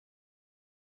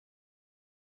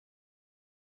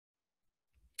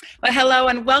Well, hello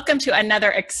and welcome to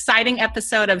another exciting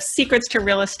episode of Secrets to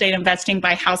Real Estate Investing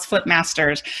by House Flip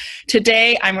Masters.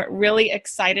 Today, I'm really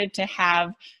excited to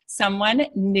have someone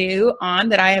new on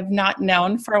that I have not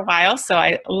known for a while. So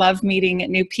I love meeting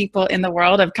new people in the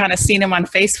world. I've kind of seen him on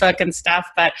Facebook and stuff,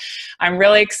 but I'm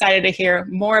really excited to hear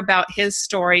more about his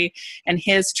story and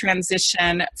his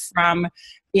transition from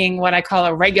being what I call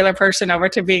a regular person over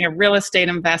to being a real estate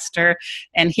investor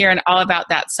and hearing all about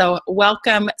that. So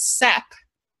welcome, Sep.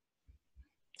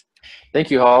 Thank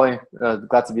you, Holly.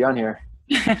 Glad to be on here.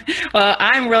 Well,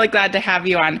 I'm really glad to have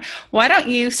you on. Why don't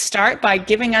you start by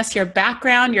giving us your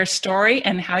background, your story,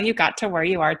 and how you got to where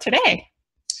you are today?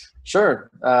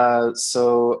 Sure.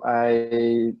 So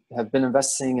I have been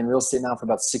investing in real estate now for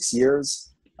about 6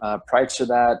 years. Prior to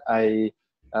that,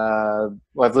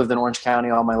 I've lived in Orange County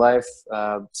all my life,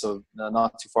 so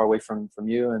not too far away from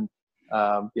you. And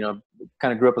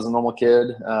kind of grew up as a normal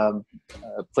kid.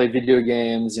 Played video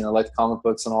games, liked comic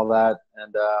books and all that.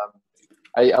 And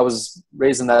I was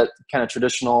raised in that kind of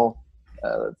traditional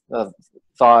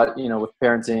thought, with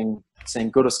parenting, saying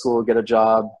go to school, get a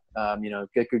job,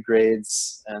 get good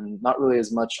grades, and not really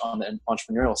as much on the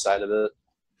entrepreneurial side of it.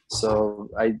 So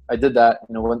I did that,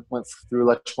 went through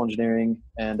electrical engineering.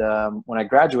 And when I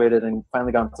graduated and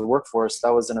finally got into the workforce,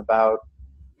 that was in about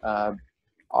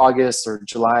August or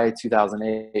July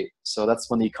 2008. So that's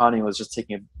when the economy was just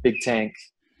taking a big tank.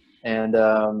 And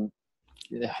I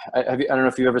don't know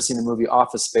if you've ever seen the movie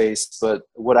Office Space, but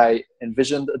what I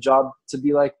envisioned a job to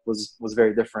be like was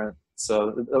very different.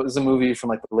 So it was a movie from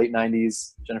like the late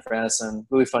 90s, Jennifer Aniston,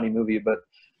 really funny movie. But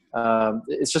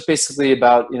it's just basically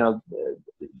about,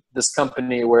 this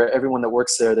company where everyone that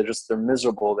works there, they're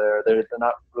miserable there. They're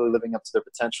not really living up to their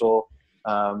potential.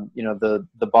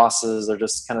 The bosses are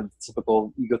just kind of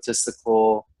typical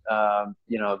egotistical,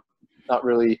 not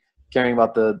really caring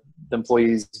about the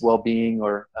employees' well-being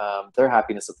or their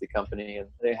happiness at the company, and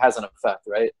it has an effect,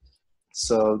 right?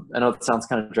 So I know it sounds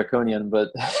kind of draconian,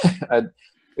 but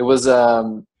it was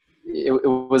a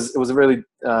really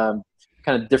kind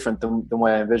of different than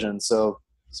what I envisioned. So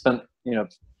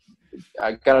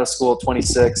I got out of school at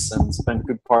 26 and spent a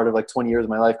good part of like 20 years of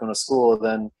my life going to school.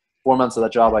 Then 4 months of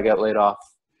that job, I got laid off.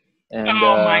 And,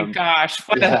 oh my gosh.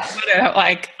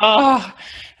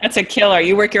 That's a killer.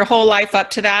 You work your whole life up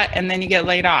to that and then you get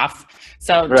laid off.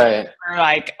 So right. We're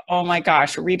like, oh my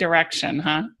gosh, redirection,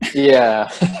 huh? Yeah.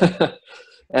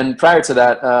 And prior to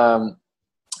that, I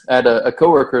had a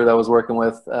coworker that I was working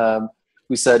with,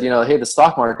 who said, hey, the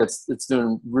stock market's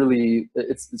doing really,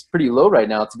 it's pretty low right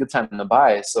now. It's a good time to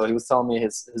buy. So he was telling me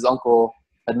his uncle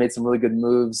had made some really good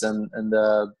moves and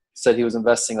said he was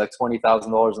investing like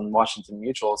 $20,000 in Washington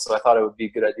Mutual. So I thought it would be a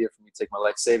good idea for me to take my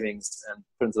life savings and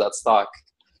put into that stock.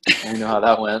 And you know how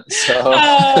that went. So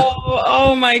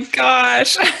oh my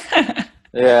gosh.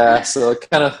 Yeah, so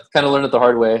kind of learned it the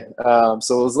hard way.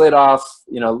 So I was laid off,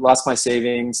 lost my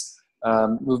savings,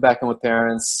 moved back in with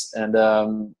parents, and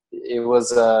it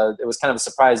was kind of a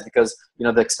surprise because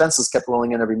the expenses kept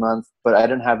rolling in every month, but I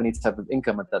didn't have any type of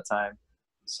income at that time.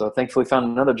 So thankfully found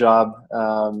another job.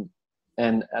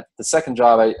 And at the second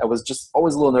job, I was just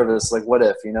always a little nervous, like what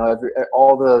if,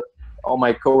 all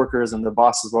my coworkers and the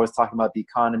bosses were always talking about the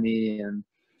economy and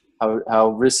how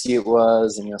risky it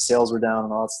was, and sales were down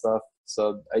and all that stuff.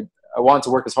 So I wanted to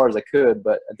work as hard as I could,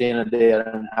 but at the end of the day, I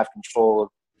didn't have control of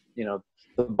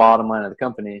the bottom line of the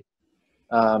company.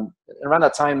 Around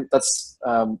that time, that's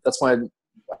when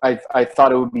I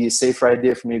thought it would be a safer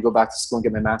idea for me to go back to school and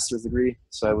get my master's degree.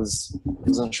 So I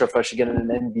wasn't sure if I should get an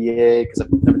MBA because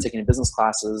I've never taken any business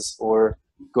classes, or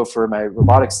go for my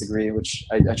robotics degree, which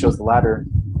I chose the latter.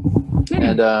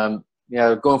 And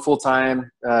going full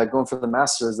time, going for the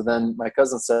master's. And then my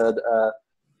cousin said,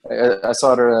 I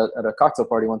saw her at a cocktail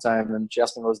party one time, and she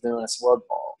asked me what I was doing. I said, well,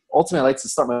 ultimately, I'd like to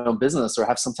start my own business or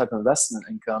have some type of investment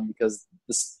income, because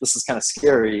this is kind of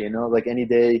scary, like any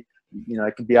day,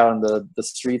 I could be out on the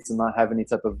streets and not have any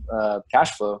type of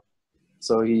cash flow.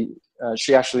 So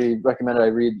she actually recommended I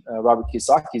read Robert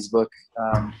Kiyosaki's book.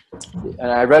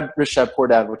 And I read Rich Dad Poor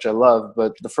Dad, which I love,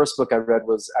 but the first book I read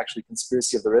was actually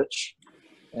Conspiracy of the Rich.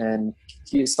 And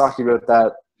Kiyosaki wrote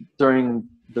that during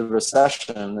the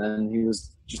recession, and he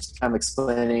was just kind of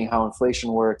explaining how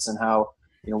inflation works and how,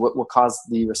 what caused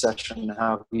the recession, and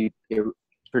how he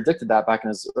predicted that back in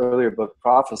his earlier book,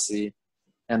 Prophecy.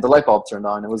 And the light bulb turned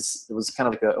on. It was kind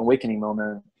of like an awakening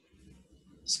moment.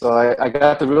 So I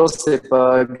got the real estate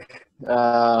bug.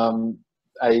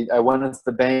 I went into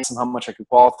the banks and how much I could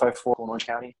qualify for in Orange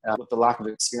County. With the lack of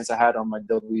experience I had on my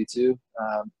W-2,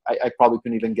 I probably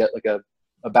couldn't even get like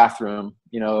a bathroom,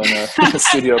 in a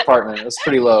studio apartment. It was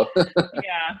pretty low.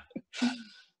 Yeah.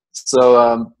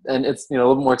 So, and it's, a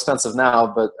little more expensive now,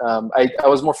 but I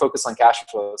was more focused on cash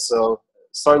flow. So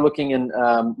started looking in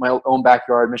my own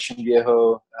backyard, Mission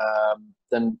Viejo,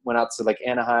 then went out to like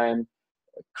Anaheim,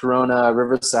 Corona,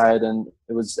 Riverside, and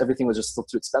everything was just still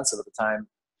too expensive at the time.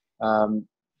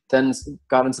 Then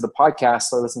got into the podcast,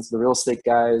 started listening to the real estate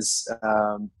guys,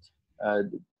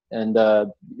 and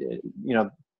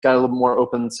got a little more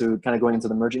open to kind of going into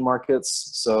the emerging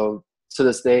markets. So to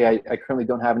this day, I currently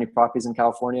don't have any properties in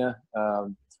California,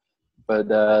 but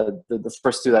the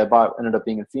first two that I bought ended up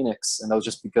being in Phoenix, and that was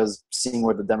just because seeing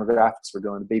where the demographics were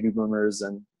going, the baby boomers,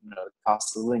 and the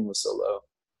cost of living was so low.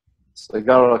 So I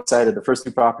got all excited. The first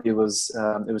new property was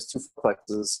it was 2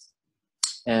 fourplexes,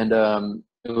 and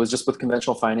it was just with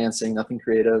conventional financing, nothing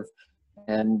creative.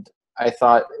 And I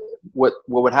thought what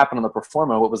would happen on the pro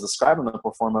forma, what was described on the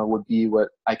pro forma, would be what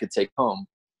I could take home.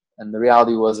 And the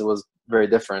reality was it was very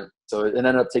different. So it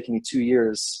ended up taking me 2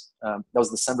 years. That was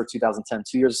December 2010.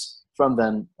 2 years from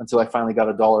then until I finally got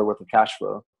 $1 worth of cash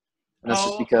flow. And that's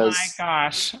just because. Oh my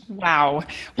gosh. Wow.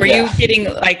 Were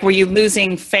you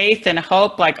losing faith and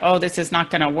hope? Like, oh, this is not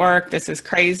going to work. This is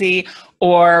crazy.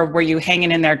 Or were you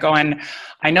hanging in there going,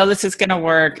 I know this is going to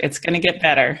work. It's going to get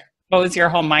better. What was your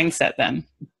whole mindset then?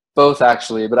 Both,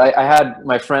 actually. But I had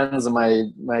my friends and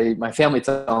my family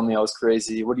telling me I was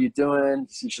crazy. What are you doing?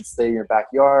 You should stay in your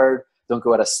backyard. Don't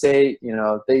go out of state. They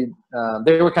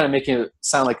were kind of making it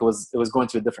sound like it was going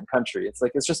to a different country. It's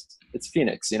like, it's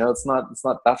Phoenix, it's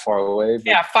not that far away.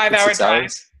 Yeah. 5-hour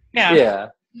drive. Yeah. Yeah.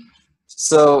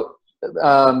 So,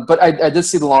 but I did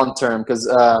see the long term because,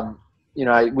 I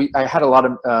had a lot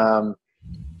of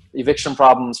eviction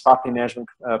problems, property management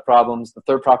problems. The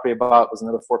third property I bought was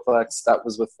another fourplex that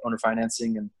was with owner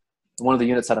financing, and one of the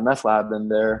units had a meth lab in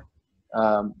there.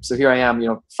 So here I am,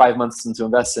 5 months into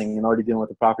investing and already dealing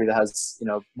with a property that has,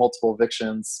 multiple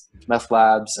evictions, meth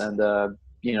labs, and,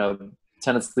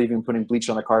 tenants leaving, putting bleach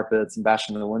on the carpets and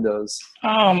bashing in the windows.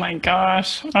 Oh my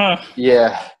gosh. Oh.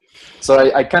 Yeah. So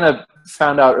I kind of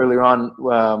found out earlier on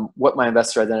what my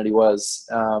investor identity was.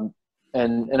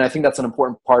 And I think that's an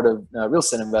important part of real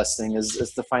estate investing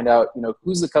is to find out,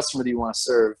 who's the customer that you want to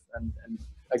serve. And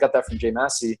I got that from Jay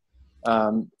Massey,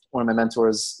 one of my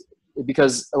mentors,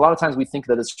 because a lot of times we think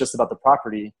that it's just about the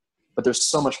property, but there's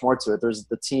so much more to it. There's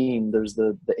the team, there's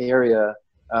the area,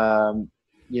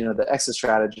 the exit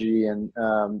strategy, and,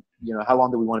 how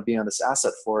long do we want to be on this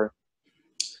asset for?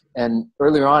 And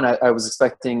earlier on, I was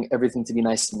expecting everything to be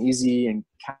nice and easy and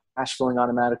cash flowing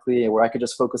automatically, where I could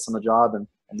just focus on the job and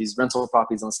these rental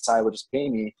properties on the side would just pay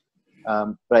me.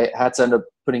 But I had to end up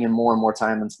putting in more and more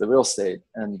time into the real estate.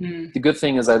 And the good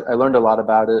thing is I learned a lot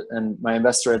about it, and my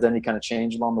investor identity kind of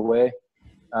changed along the way.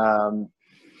 Can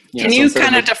you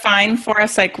kind of define for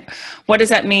us, like, what does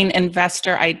that mean,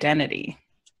 investor identity?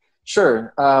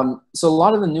 Sure. So a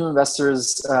lot of the new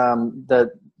investors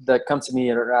that come to me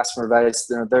and ask for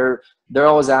advice, they're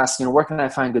always asking, where can I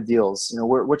find good deals?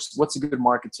 What's a good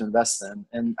market to invest in?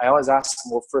 And I always ask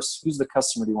them, well, first, who's the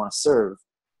customer do you want to serve?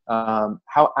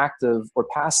 How active or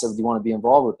passive do you want to be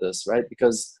involved with this, right?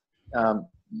 Because,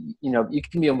 you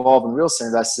can be involved in real estate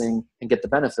investing and get the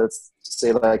benefits,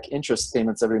 say like interest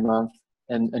payments every month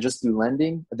and just do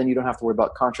lending, but then you don't have to worry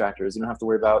about contractors. You don't have to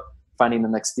worry about finding the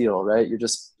next deal, right? You're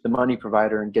just the money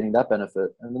provider and getting that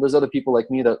benefit. And then there's other people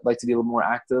like me that like to be a little more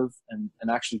active and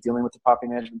actually dealing with the property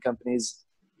management companies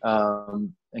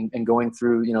and going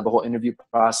through, the whole interview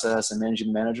process and managing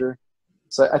the manager.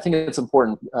 So I think it's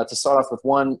important to start off with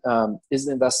one, is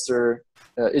your investor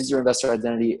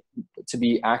identity to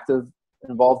be active,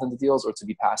 involved in the deals, or to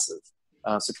be passive?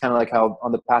 So kind of like how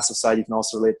on the passive side, you can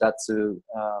also relate that to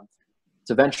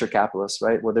venture capitalists,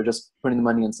 right? Where they're just putting the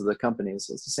money into the companies.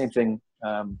 So it's the same thing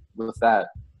with that.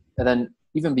 And then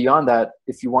even beyond that,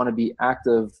 if you want to be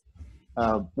active,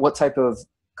 what type of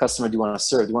customer do you want to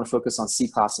serve? Do you want to focus on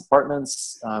C-class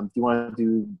apartments? Do you want to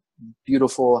do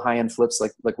beautiful high-end flips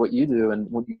like what you do and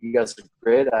what you guys are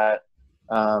great at?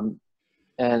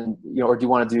 And, or do you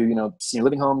want to do, senior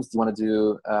living homes? Do you want to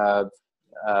do,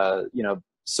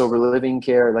 sober living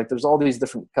care? Like there's all these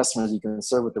different customers you can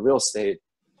serve with the real estate.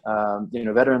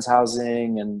 Veterans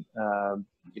housing, and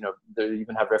they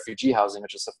even have refugee housing,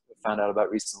 which I just found out about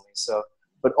recently. So,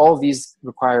 but all of these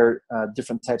require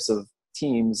different types of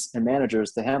teams and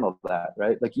managers to handle that,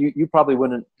 right? Like you probably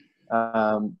wouldn't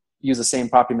use the same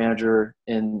property manager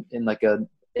in like a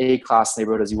A-class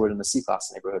neighborhood as you would in a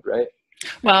C-class neighborhood, right?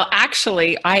 Well,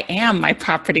 actually, I am my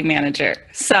property manager.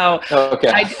 So, okay.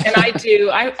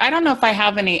 I don't know if I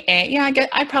have any A. Yeah,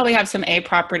 I probably have some A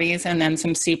properties and then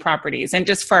some C properties. And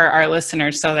just for our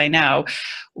listeners, so they know,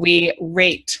 we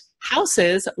rate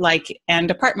houses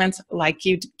and apartments like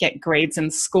you get grades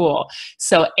in school.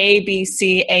 So A, B,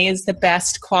 C, A is the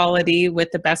best quality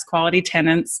with the best quality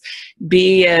tenants.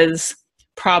 B is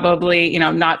probably,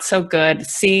 not so good.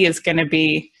 C is going to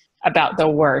be about the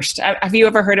worst. Have you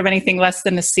ever heard of anything less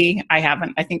than a C? I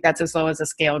haven't. I think that's as low as the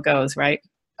scale goes, right?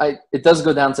 It does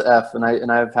go down to F,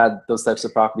 and I've had those types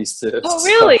of properties too. Oh,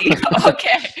 really? So.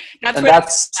 Okay, that's where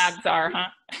the tabs are, huh?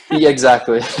 Yeah,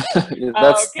 exactly.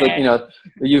 That's okay.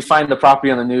 you find the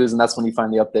property on the news, and that's when you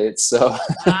find the updates. So.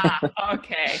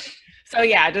 Okay. So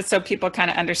yeah, just so people kind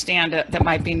of understand that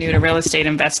might be new to real estate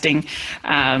investing.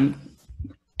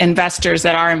 Investors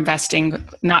that are investing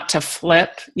not to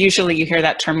flip. Usually you hear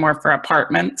that term more for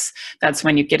apartments. That's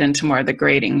when you get into more of the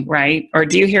grading, right? Or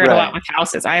do you hear it a lot with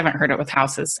houses? I haven't heard it with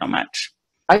houses so much.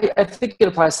 I think it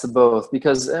applies to both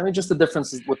because, just the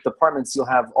difference is with apartments, you'll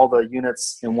have all the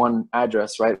units in one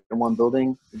address, right? In one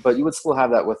building, but you would still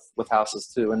have that with houses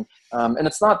too. And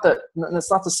it's not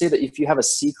to say that if you have a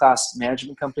C-class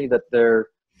management company that they're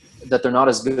not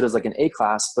as good as like an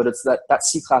A-class, but it's that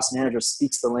C-class manager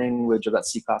speaks the language of that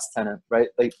C-class tenant, right?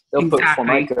 Like they'll put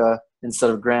Formica instead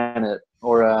of granite,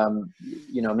 or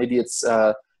maybe it's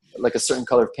like a certain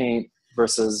color paint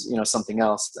versus something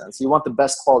else. And so you want the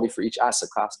best quality for each asset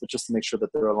class, but just to make sure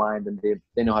that they're aligned and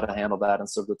they know how to handle that and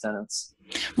serve the tenants.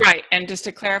 Right. And just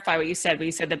to clarify what you said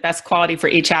the best quality for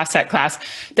each asset class,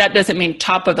 that doesn't mean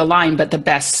top of the line, but the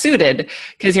best suited.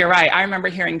 Because you're right. I remember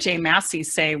hearing Jay Massey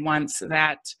say once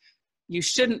that you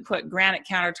shouldn't put granite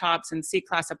countertops in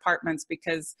C-class apartments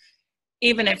because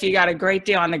even if you got a great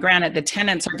deal on the granite, the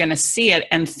tenants are going to see it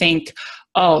and think,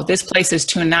 oh, this place is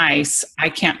too nice. I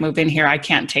can't move in here. I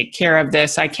can't take care of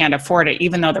this. I can't afford it.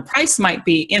 Even though the price might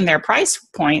be in their price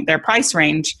point, their price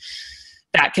range,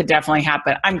 that could definitely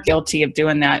happen. I'm guilty of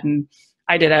doing that. And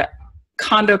I did a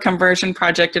condo conversion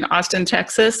project in Austin,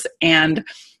 Texas, and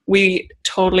we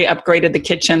totally upgraded the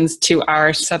kitchens to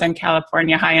our Southern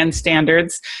California high-end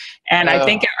standards. And I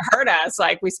think it hurt us.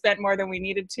 Like we spent more than we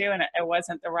needed to, and it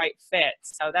wasn't the right fit.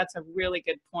 So that's a really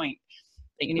good point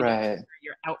that you need to make sure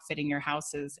you're outfitting your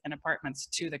houses and apartments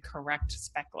to the correct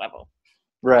spec level.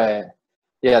 Right.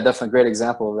 Yeah, definitely a great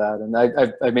example of that.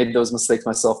 And I made those mistakes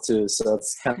myself too. So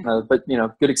it's kind of, but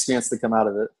good experience to come out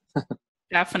of it.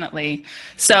 Definitely.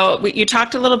 So you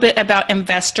talked a little bit about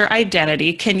investor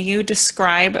identity. Can you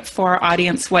describe for our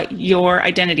audience what your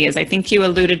identity is? I think you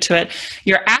alluded to it.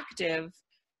 You're active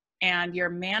and you're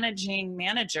managing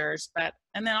managers,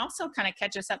 and then also kind of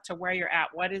catch us up to where you're at.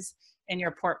 What is in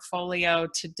your portfolio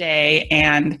today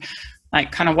and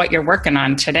like kind of what you're working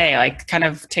on today? Like kind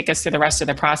of take us through the rest of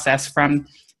the process from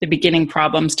the beginning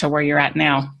problems to where you're at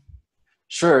now.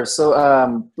 Sure. So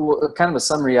kind of a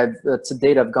summary, to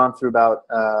date, I've gone through about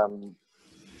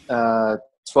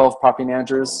 12 property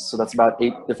managers. So that's about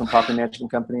 8 different property management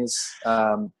companies.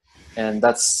 And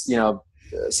that's,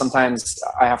 sometimes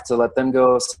I have to let them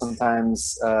go.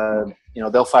 Sometimes,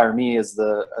 they'll fire me as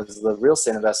the real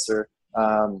estate investor.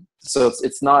 So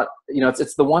it's not,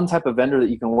 it's the one type of vendor that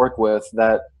you can work with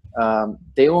that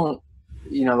they won't,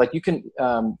 like you can,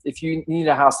 if you need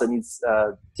a house that needs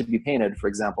to be painted, for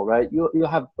example, right? You'll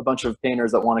have a bunch of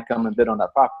painters that want to come and bid on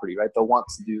that property, right? They'll want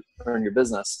to earn your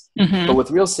business. Mm-hmm. But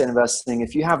with real estate investing,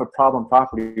 if you have a problem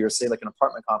property or say like an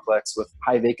apartment complex with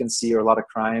high vacancy or a lot of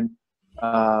crime,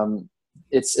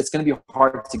 it's going to be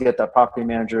hard to get that property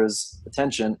manager's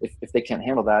attention if they can't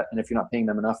handle that and if you're not paying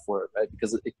them enough for it, right?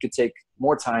 Because it could take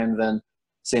more time than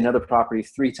say another property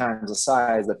 3 times the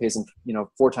size that pays them,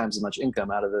 4 times as much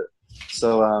income out of it.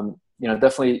 So,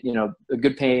 definitely, a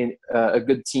good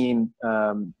team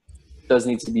does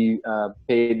need to be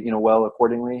paid, well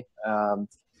accordingly.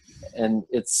 And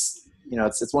it's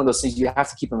one of those things you have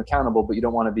to keep them accountable, but you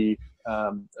don't want to be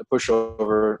a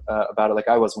pushover about it like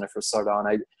I was when I first started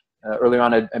on. Early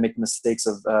on, I make mistakes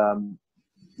of,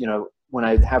 when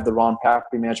I have the wrong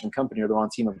property management company or the wrong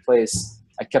team in place,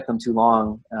 I kept them too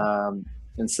long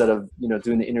instead of,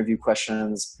 doing the interview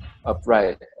questions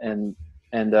upright and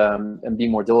be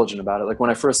more diligent about it. Like when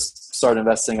I first started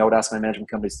investing, I would ask my management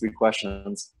companies 3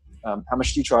 questions. How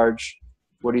much do you charge?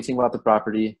 What do you think about the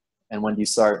property? And when do you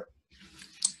start?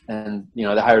 And, they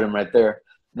hired them right there.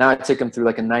 Now I take them through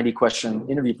like a 90-question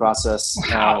interview process.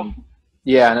 Wow.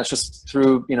 And it's just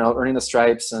through, earning the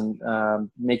stripes and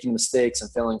making mistakes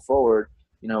and failing forward.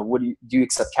 What do you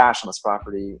accept cash on this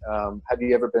property? Have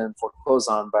you ever been foreclosed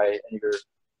on by any of your,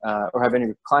 or have any of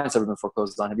your clients ever been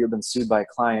foreclosed on? Have you ever been sued by a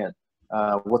client?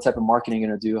 What type of marketing are you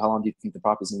going to do? How long do you think the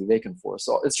property is going to be vacant for?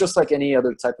 So it's just like any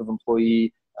other type of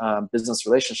employee business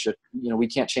relationship. We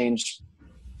can't change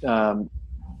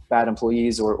bad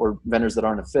employees or vendors that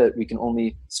aren't a fit, we can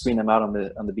only screen them out on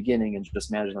the beginning and just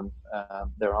manage them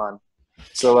thereon.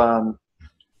 So,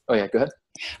 oh yeah, go ahead.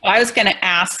 Well, I was going to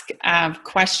ask a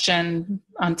question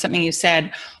on something you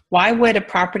said. Why would a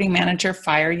property manager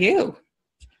fire you?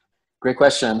 Great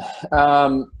question.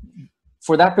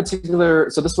 For that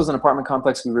particular, so this was an apartment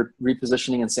complex we were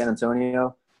repositioning in San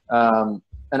Antonio. And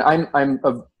I'm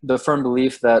of the firm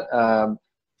belief that,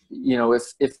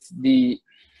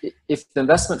 if the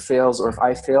investment fails or if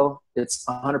I fail, it's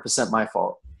 100% my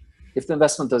fault. If the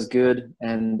investment does good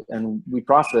and we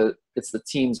profit, it's the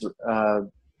team's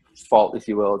fault, if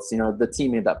you will. It's, the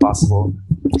team made that possible.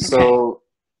 Okay.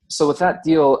 So with that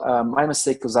deal, my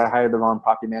mistake was I hired the wrong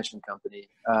property management company.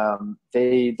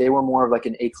 They were more of like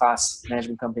an A-class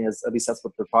management company, at least that's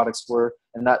what their products were.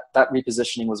 And that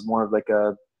repositioning was more of like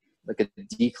a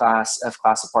D-class,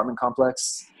 F-class apartment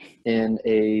complex in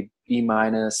a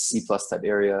B-, C+ type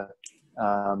area.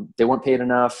 They weren't paid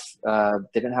enough.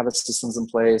 They didn't have the systems in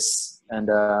place, and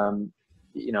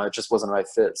it just wasn't the right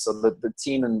fit. So the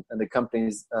team and the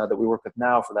companies that we work with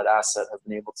now for that asset have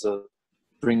been able to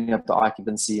bring up the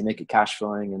occupancy, make it cash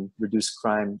flowing, and reduce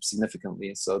crime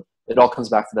significantly. So it all comes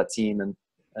back to that team and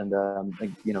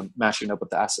matching up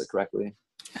with the asset correctly.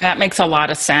 That makes a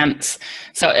lot of sense.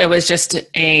 So it was just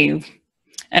an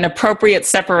appropriate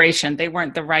separation. They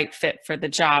weren't the right fit for the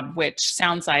job, which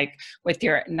sounds like with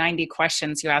your 90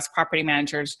 questions you ask property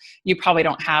managers, you probably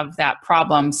don't have that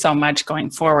problem so much going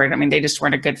forward. I mean, they just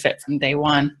weren't a good fit from day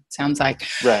one, sounds like.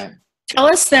 Right. Tell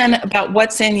us then about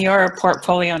what's in your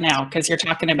portfolio now, because you're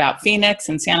talking about Phoenix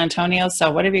and San Antonio.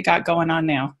 So what have you got going on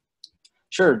now?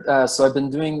 Sure. So I've been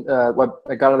doing what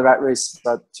I got out of the rat race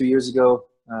about 2 years ago.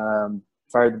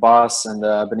 Fired the boss and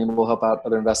been able to help out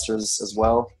other investors as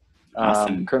well.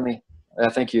 Awesome. Currently,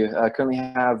 thank you. Currently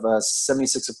have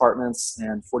 76 apartments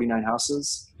and 49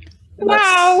 houses. And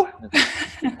wow.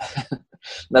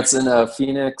 That's in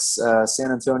Phoenix,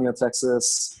 San Antonio,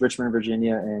 Texas, Richmond,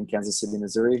 Virginia, and Kansas City,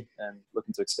 Missouri, and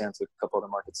looking to expand to a couple other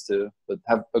markets too. But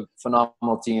have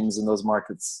phenomenal teams in those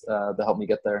markets that help me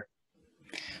get there.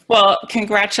 Well,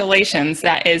 congratulations.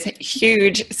 That is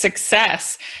huge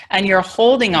success. And you're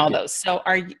holding all those. So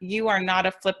you are not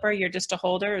a flipper, you're just a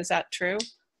holder. Is that true?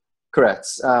 Correct.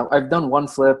 I've done one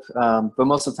flip, but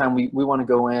most of the time we want to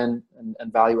go in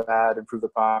and value add, improve the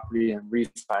property, and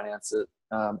refinance it.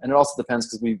 And it also depends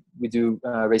because we do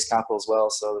raise capital as well.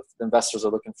 So if the investors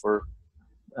are looking for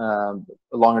a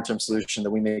longer term solution,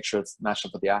 then we make sure it's matched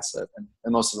up with the asset.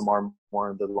 And most of them are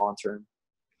more in the long term.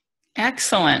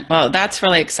 Excellent. Well, that's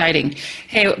really exciting.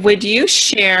 Hey, would you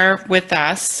share with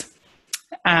us,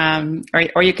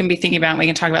 or you can be thinking about, we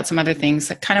can talk about some other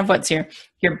things, kind of what's your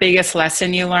biggest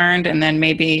lesson you learned, and then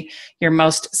maybe your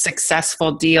most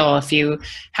successful deal, if you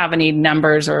have any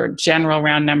numbers or general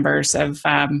round numbers of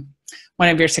one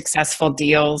of your successful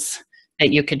deals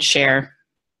that you could share.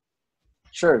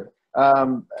 Sure. I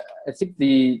think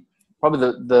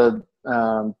probably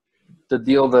the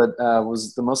deal that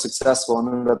was the most successful and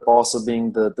ended up also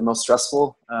being the most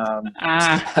stressful. And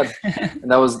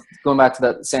that was going back to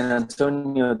that San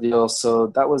Antonio deal. So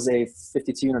that was a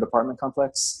 52-unit apartment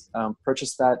complex.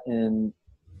 Purchased that in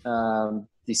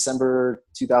December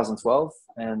 2012,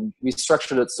 and we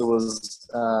structured it so it was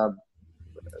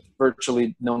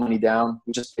virtually no money down.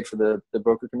 We just paid for the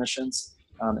broker commissions.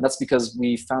 And that's because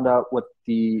we found out what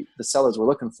the sellers were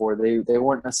looking for. They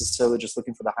weren't necessarily just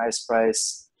looking for the highest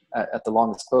price at the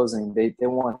longest closing. They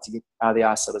wanted to get out of the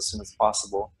asset as soon as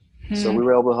possible. So we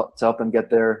were able to help them get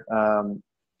there.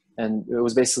 And it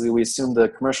was basically, we assumed the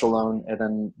commercial loan and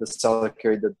then the seller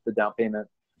carried the down payment.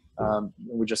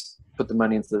 We just put the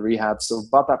money into the rehab. So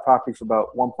bought that property for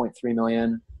about $1.3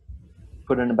 million,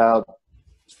 put in about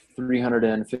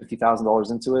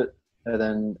 $350,000 into it. And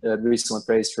then it recently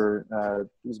appraised for,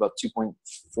 it was about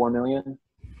 $2.4 million.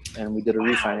 And we did a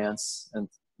refinance, and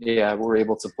yeah, we were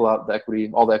able to pull out the equity,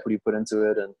 all the equity put into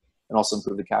it, and also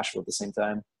improve the cash flow at the same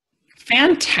time.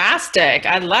 Fantastic.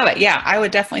 I love it. Yeah, I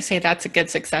would definitely say that's a good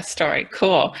success story.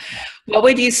 Cool. What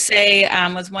would you say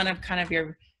was one of kind of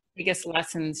your biggest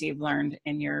lessons you've learned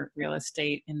in your real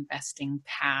estate investing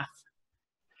path?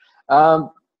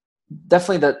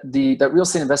 Definitely that real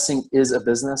estate investing is a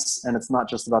business, and it's not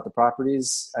just about the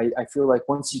properties. I feel like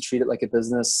once you treat it like a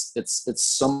business, it's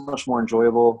so much more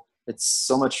enjoyable. It's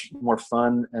so much more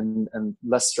fun and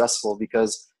less stressful,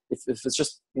 because if it's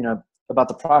just, about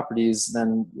the properties,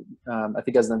 then I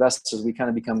think as investors, we kind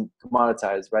of become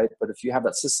commoditized, right? But if you have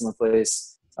that system in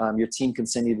place, your team can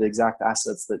send you the exact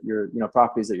assets that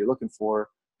properties that you're looking for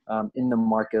in the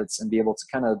markets, and be able to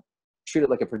kind of treat it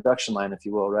like a production line, if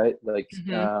you will, right? Like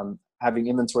having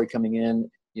inventory coming in,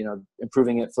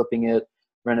 improving it, flipping it,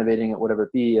 renovating it, whatever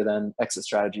it be, and then exit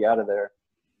strategy out of there.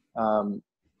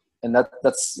 And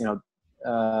that's,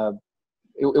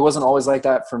 it wasn't always like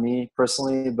that for me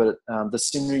personally, but the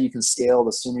sooner you can scale,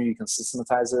 the sooner you can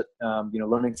systematize it.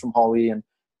 Learning from Holly, and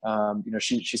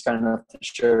she's kind enough to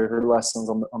share her lessons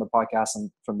on the podcast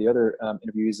and from the other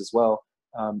interviewees as well.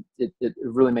 It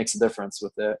really makes a difference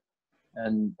with it,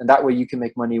 and that way you can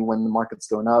make money when the market's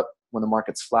going up, when the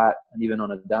market's flat, and even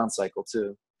on a down cycle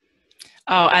too.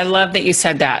 Oh, I love that you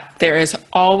said that. There is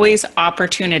always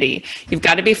opportunity. You've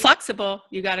got to be flexible.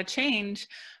 You got to change.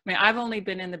 I mean, I've only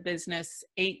been in the business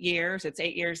 8 years. It's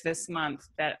 8 years this month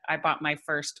that I bought my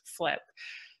first flip.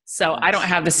 So I don't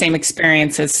have the same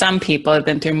experience as some people. Have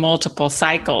been through multiple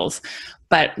cycles.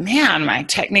 But man, my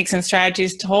techniques and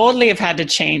strategies totally have had to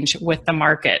change with the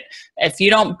market. If you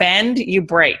don't bend, you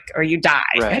break or you die.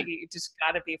 Right. You just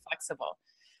got to be flexible.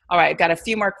 All right, I've got a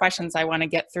few more questions I want to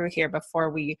get through here before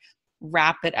we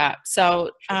wrap it up. So,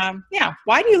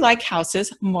 why do you like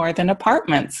houses more than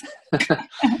apartments?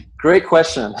 Great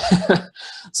question.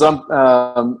 So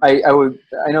I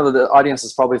know that the audience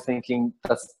is probably thinking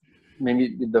that's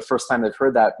maybe the first time they've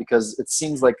heard that, because it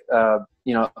seems like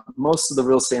most of the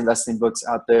real estate investing books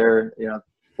out there,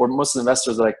 or most of the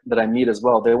investors that I meet as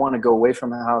well, they want to go away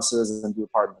from houses and do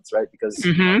apartments, right? Because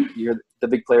you hear the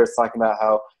big players talking about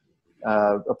how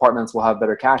apartments will have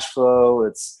better cash flow.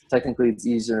 It's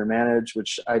easier to manage,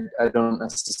 which I don't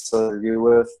necessarily agree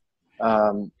with.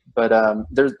 But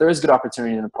there is good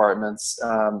opportunity in apartments.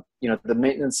 The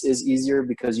maintenance is easier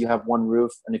because you have one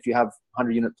roof, and if you have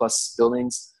 100 unit plus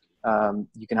buildings,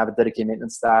 you can have a dedicated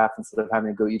maintenance staff instead of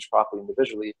having to go each property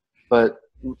individually. But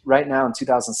right now in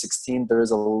 2016, there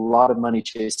is a lot of money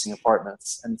chasing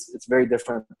apartments, and it's very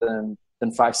different than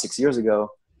 5-6 years ago.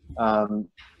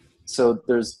 So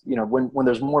there's, when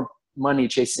there's more money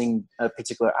chasing a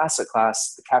particular asset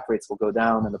class, the cap rates will go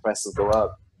down and the prices will go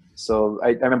up. So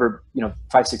I remember,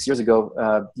 5-6 years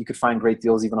ago, you could find great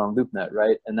deals even on LoopNet,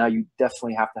 right? And now you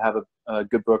definitely have to have a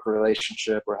good broker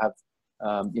relationship, or have,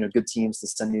 good teams to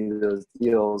send you those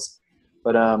deals.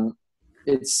 But I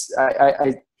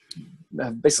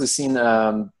have basically seen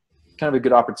kind of a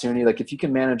good opportunity. Like if you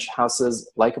can manage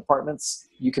houses like apartments,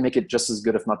 you can make it just as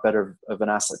good, if not better, of an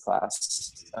asset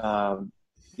class.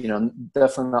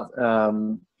 Definitely not.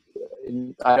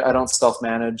 I don't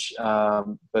self-manage,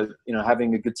 but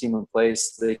having a good team in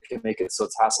place, they can make it so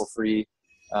it's hassle-free.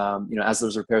 As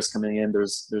those repairs coming in,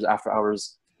 there's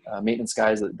after-hours maintenance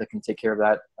guys that can take care of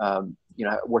that.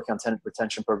 Working on tenant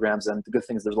retention programs, and the good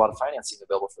thing is there's a lot of financing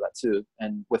available for that too.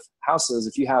 And with houses,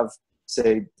 if you have,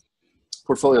 say,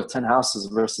 portfolio of 10 houses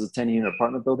versus a 10-unit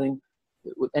apartment building,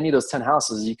 with any of those 10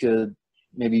 houses, you could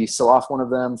maybe sell off one of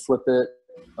them, flip it.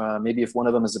 Maybe if one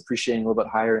of them is appreciating a little bit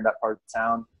higher in that part of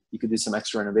town, you could do some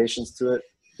extra renovations to it.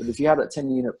 But if you have that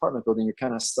 10-unit apartment building, you're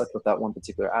kind of stuck with that one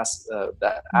particular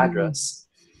that address.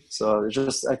 So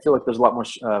I feel like there's a lot more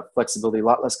flexibility, a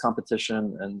lot less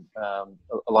competition, and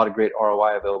a lot of great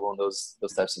ROI available in those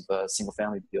types of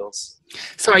single-family deals.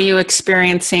 So are you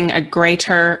experiencing a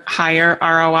greater, higher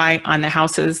ROI on the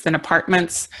houses than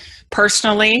apartments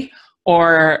personally?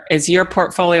 Or is your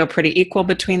portfolio pretty equal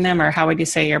between them? Or how would you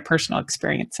say your personal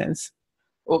experience is?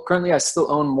 Well, currently I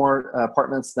still own more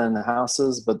apartments than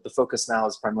houses, but the focus now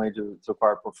is primarily to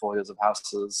acquire portfolios of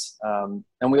houses.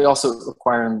 And we also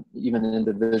acquire them even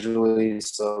individually.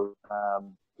 So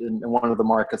in one of the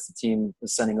markets, the team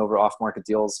is sending over off-market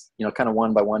deals, kind of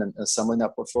one by one, and assembling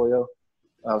that portfolio.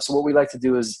 So what we like to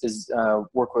do is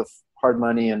work with hard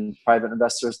money and private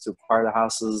investors to acquire the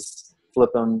houses,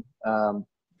 flip them.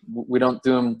 We don't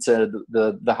do them to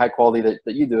the high quality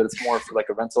that you do it. It's more for like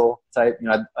a rental type.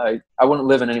 I wouldn't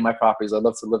live in any of my properties. I'd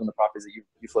love to live in the properties that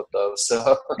you flip those.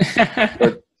 So,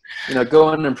 but go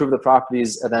in and improve the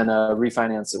properties, and then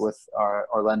refinance it with our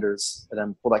lenders, and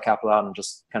then pull that capital out and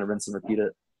just kind of rinse and repeat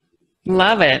it.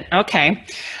 Love it. Okay.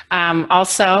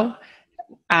 Also,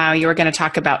 you were going to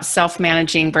talk about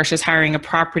self-managing versus hiring a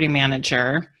property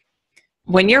manager.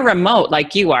 When you're remote,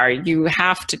 like you are, you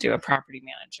have to do a property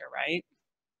manager, right?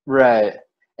 Right.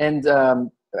 And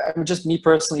just me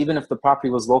personally, even if the property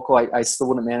was local, I still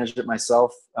wouldn't manage it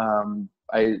myself.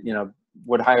 I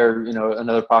would hire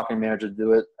another property manager to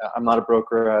do it. I'm not a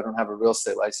broker. I don't have a real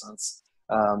estate license.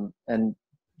 And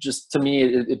just to me,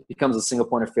 it becomes a single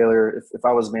point of failure if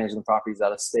I was managing the properties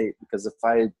out of state, because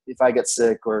if I get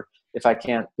sick, or if I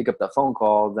can't pick up that phone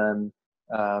call, then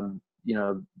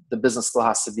the business still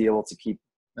has to be able to keep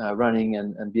running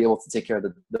and be able to take care of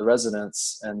the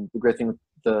residents. And the great thing with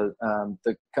the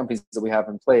companies that we have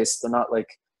in place, they're not like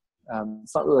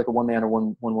it's not really like a one man or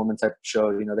one woman type of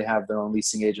show. They have their own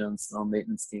leasing agents, their own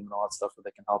maintenance team, and all that stuff that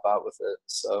they can help out with it.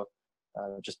 So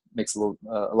just makes it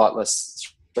a lot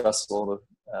less stressful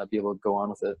to be able to go on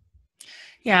with it.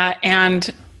 Yeah,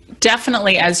 and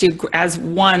definitely as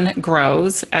one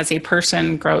grows, as a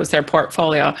person grows their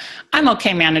portfolio, I'm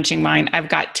okay managing mine. I've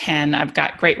got 10. I've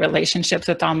got great relationships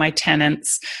with all my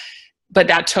tenants, but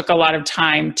that took a lot of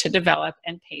time to develop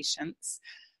and patience.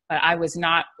 But I was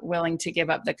not willing to give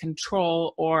up the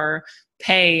control or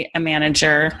pay a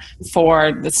manager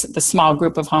for the small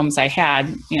group of homes I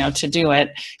had, to do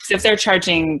it. Because if they're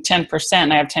charging 10%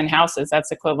 and I have 10 houses,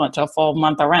 that's equivalent to a full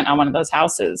month of rent on one of those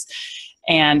houses.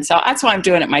 And so that's why I'm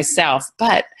doing it myself.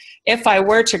 But if I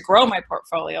were to grow my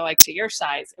portfolio, like to your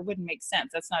size, it wouldn't make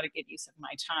sense. That's not a good use of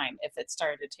my time if it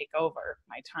started to take over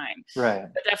my time. Right.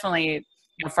 But definitely,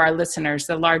 for our listeners,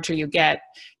 the larger you get,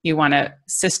 you want to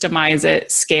systemize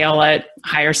it, scale it,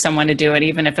 hire someone to do it.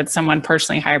 Even if it's someone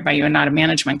personally hired by you and not a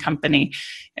management company,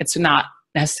 it's not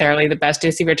necessarily the best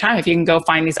use of your time. If you can go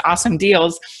find these awesome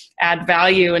deals, add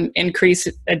value and increase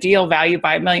a deal value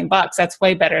by $1 million, that's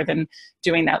way better than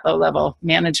doing that low level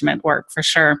management work for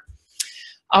sure.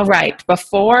 All right.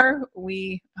 Before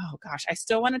I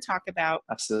still want to talk about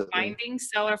finding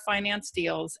seller finance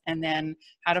deals and then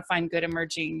how to find good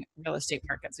emerging real estate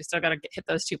markets. We still got to hit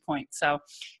those 2 points. So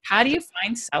how do you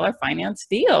find seller finance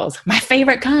deals? My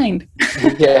favorite kind.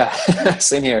 Yeah,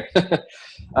 same here.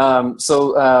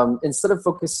 Instead of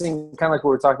focusing, kind of like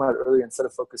what we were talking about earlier, instead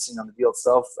of focusing on the deal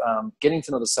itself, getting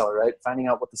to know the seller, right? Finding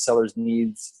out what the seller's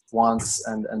needs, wants,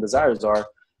 and desires are.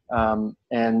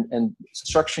 And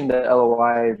structuring the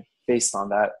LOI based on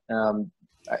that.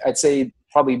 I'd say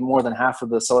probably more than half of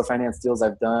the seller finance deals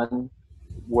I've done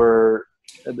were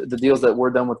the deals that were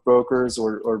done with brokers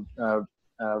or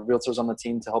realtors on the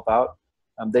team to help out.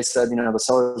 They said, the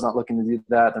seller's not looking to do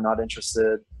that. They're not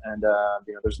interested. And,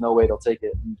 there's no way they'll take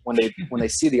it. And when they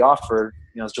see the offer,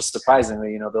 it's just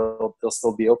surprisingly, they'll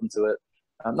still be open to it.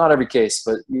 Not every case,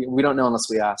 but we don't know unless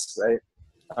we ask, right?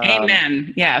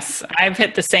 Amen. Yes. I've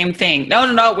hit the same thing.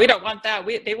 No, we don't want that.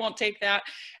 They won't take that.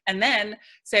 And then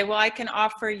say, well, I can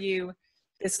offer you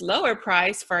this lower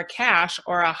price for a cash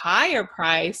or a higher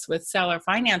price with seller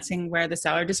financing where the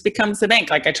seller just becomes the bank.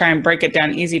 Like I try and break it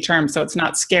down easy terms so it's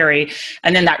not scary.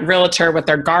 And then that realtor with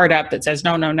their guard up that says,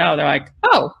 no, they're like,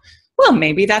 oh, well,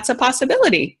 maybe that's a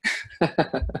possibility.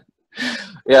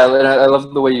 Yeah, and I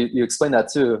love the way you explain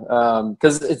that too,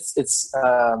 because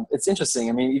it's interesting.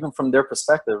 I mean, even from their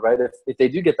perspective, right? If they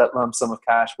do get that lump sum of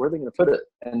cash, where are they going to put it?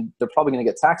 And they're probably going to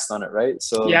get taxed on it, right?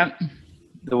 So yeah,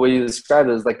 the way you described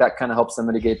it is like that kind of helps them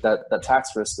mitigate that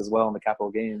tax risk as well in the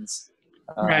capital gains.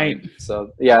 Right.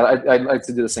 So yeah, I'd like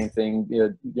to do the same thing.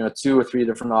 2 or 3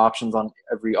 different options on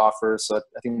every offer. So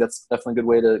I think that's definitely a good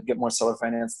way to get more seller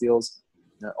finance deals.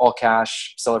 All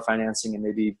cash, seller financing, and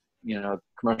maybe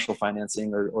commercial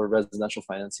financing or residential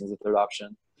financing is a third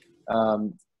option.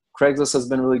 Craigslist has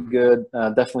been really good.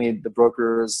 Definitely the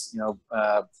brokers,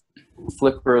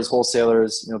 flippers,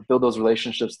 wholesalers, build those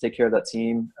relationships, take care of that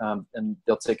team, and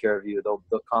they'll take care of you. They'll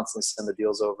constantly send the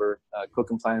deals over.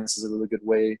 Co-compliance is a really good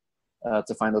way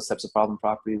to find those types of problem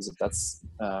properties if that's,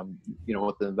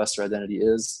 what the investor identity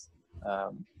is.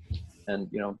 And,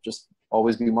 just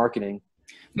always be marketing.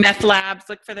 Meth labs,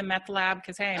 look for the meth lab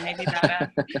because, hey, maybe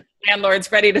that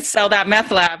landlord's ready to sell that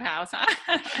meth lab house.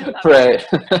 Right.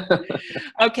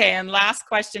 Okay, and last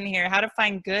question here, how to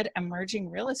find good emerging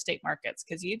real estate markets,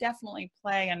 because you definitely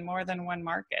play in more than one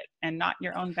market and not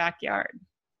your own backyard.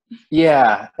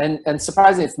 Yeah, and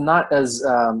surprisingly, it's not as,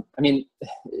 we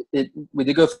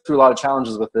did go through a lot of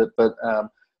challenges with it, but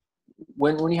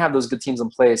when you have those good teams in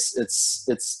place,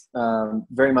 it's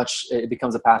very much, it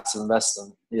becomes a passive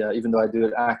investment. Yeah, even though I do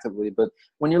it actively. But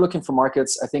when you're looking for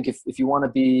markets, I think if you want to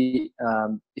be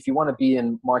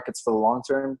in markets for the long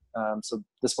term, so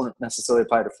this won't necessarily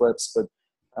apply to flips, but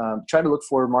try to look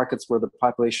for markets where the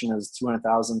population is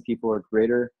 200,000 people or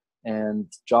greater, and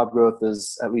job growth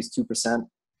is at least 2%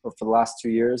 for the last 2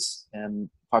 years,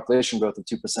 and population growth of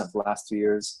 2% for the last 2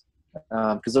 years.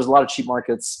 Because there's a lot of cheap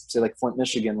markets, say like Flint,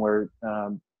 Michigan, where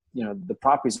the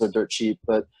properties are dirt cheap,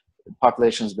 but the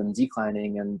population has been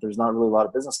declining, and there's not really a lot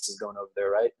of businesses going over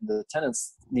there, right? And the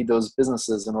tenants need those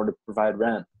businesses in order to provide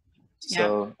rent.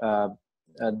 So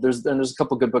there's a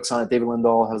couple of good books on it. David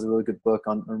Lindahl has a really good book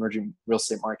on emerging real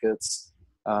estate markets.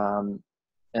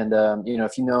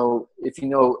 If you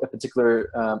know a particular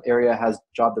area has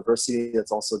job diversity,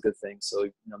 that's also a good thing. So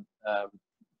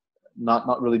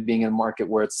not really being in a market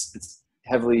where it's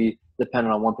heavily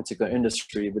dependent on one particular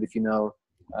industry, but if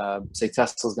say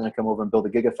Tesla's going to come over and build a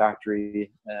gigafactory,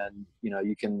 and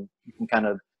you can kind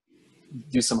of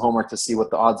do some homework to see what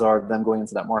the odds are of them going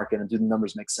into that market, and do the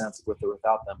numbers make sense with or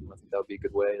without them. I think that would be a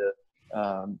good way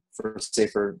for a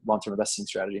safer long-term investing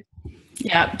strategy.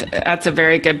 Yeah, that's a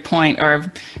very good point.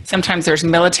 Or sometimes there's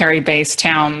military-based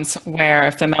towns where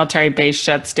if the military base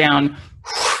shuts down,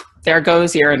 there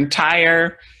goes your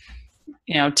entire,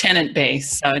 tenant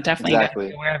base. So definitely got to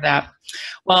be aware of that.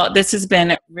 Well, this has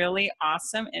been really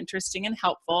awesome, interesting, and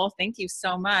helpful. Thank you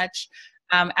so much.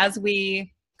 As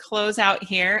we close out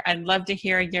here, I'd love to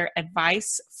hear your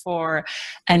advice for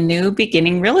a new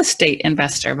beginning real estate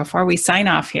investor before we sign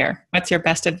off here. What's your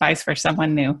best advice for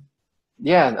someone new?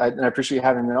 Yeah, I appreciate you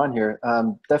having me on here.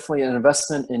 Definitely an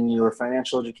investment in your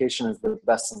financial education is the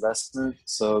best investment.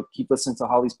 So keep listening to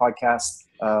Holly's podcast.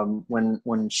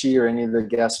 When she or any of the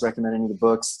guests recommend any of the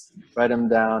books, write them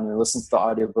down and listen to the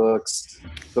audiobooks,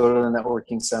 go to the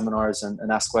networking seminars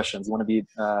and ask questions. You want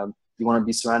to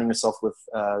be surrounding yourself with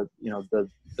the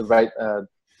right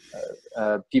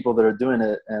people that are doing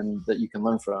it and that you can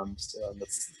learn from. So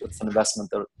that's an investment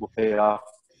that will pay off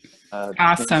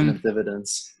Awesome.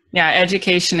 dividends. Yeah,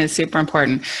 education is super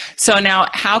important. So now,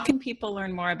 how can people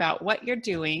learn more about what you're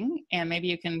doing? And maybe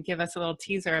you can give us a little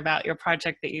teaser about your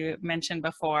project that you mentioned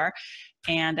before,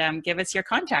 and give us your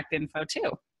contact info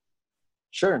too.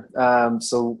 Sure.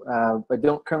 So I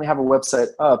don't currently have a website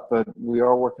up, but we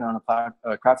are working on a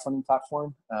crowdfunding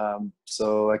platform.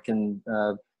 So I can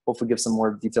hopefully give some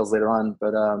more details later on.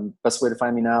 But best way to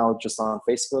find me now, just on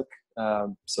Facebook.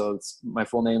 So it's my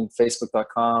full name,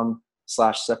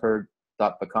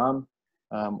 facebook.com/Sepper.Bekam.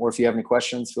 Or if you have any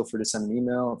questions, feel free to send an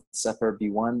email,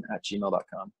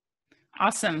 sepperb1@gmail.com.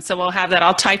 Awesome. So we'll have that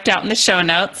all typed out in the show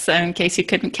notes in case you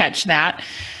couldn't catch that.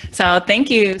 So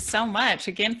thank you so much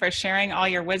again for sharing all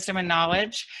your wisdom and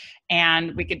knowledge.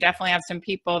 And we could definitely have some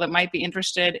people that might be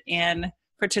interested in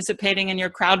participating in your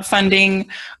crowdfunding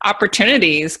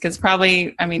opportunities, because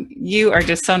you are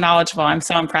just so knowledgeable. I'm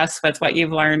so impressed with what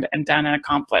you've learned and done and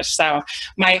accomplished. So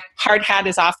my hard hat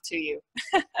is off to you.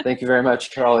 Thank you very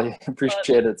much, Charlie.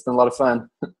 Appreciate it. It's been a lot of fun.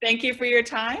 Thank you for your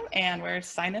time, and we're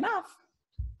signing off.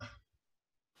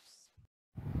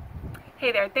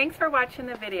 Hey there, thanks for watching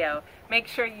the video. Make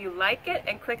sure you like it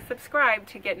and click subscribe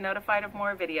to get notified of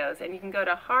more videos. And you can go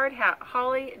to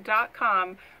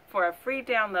hardhatholly.com for a free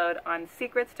download on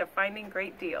secrets to finding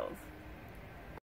great deals.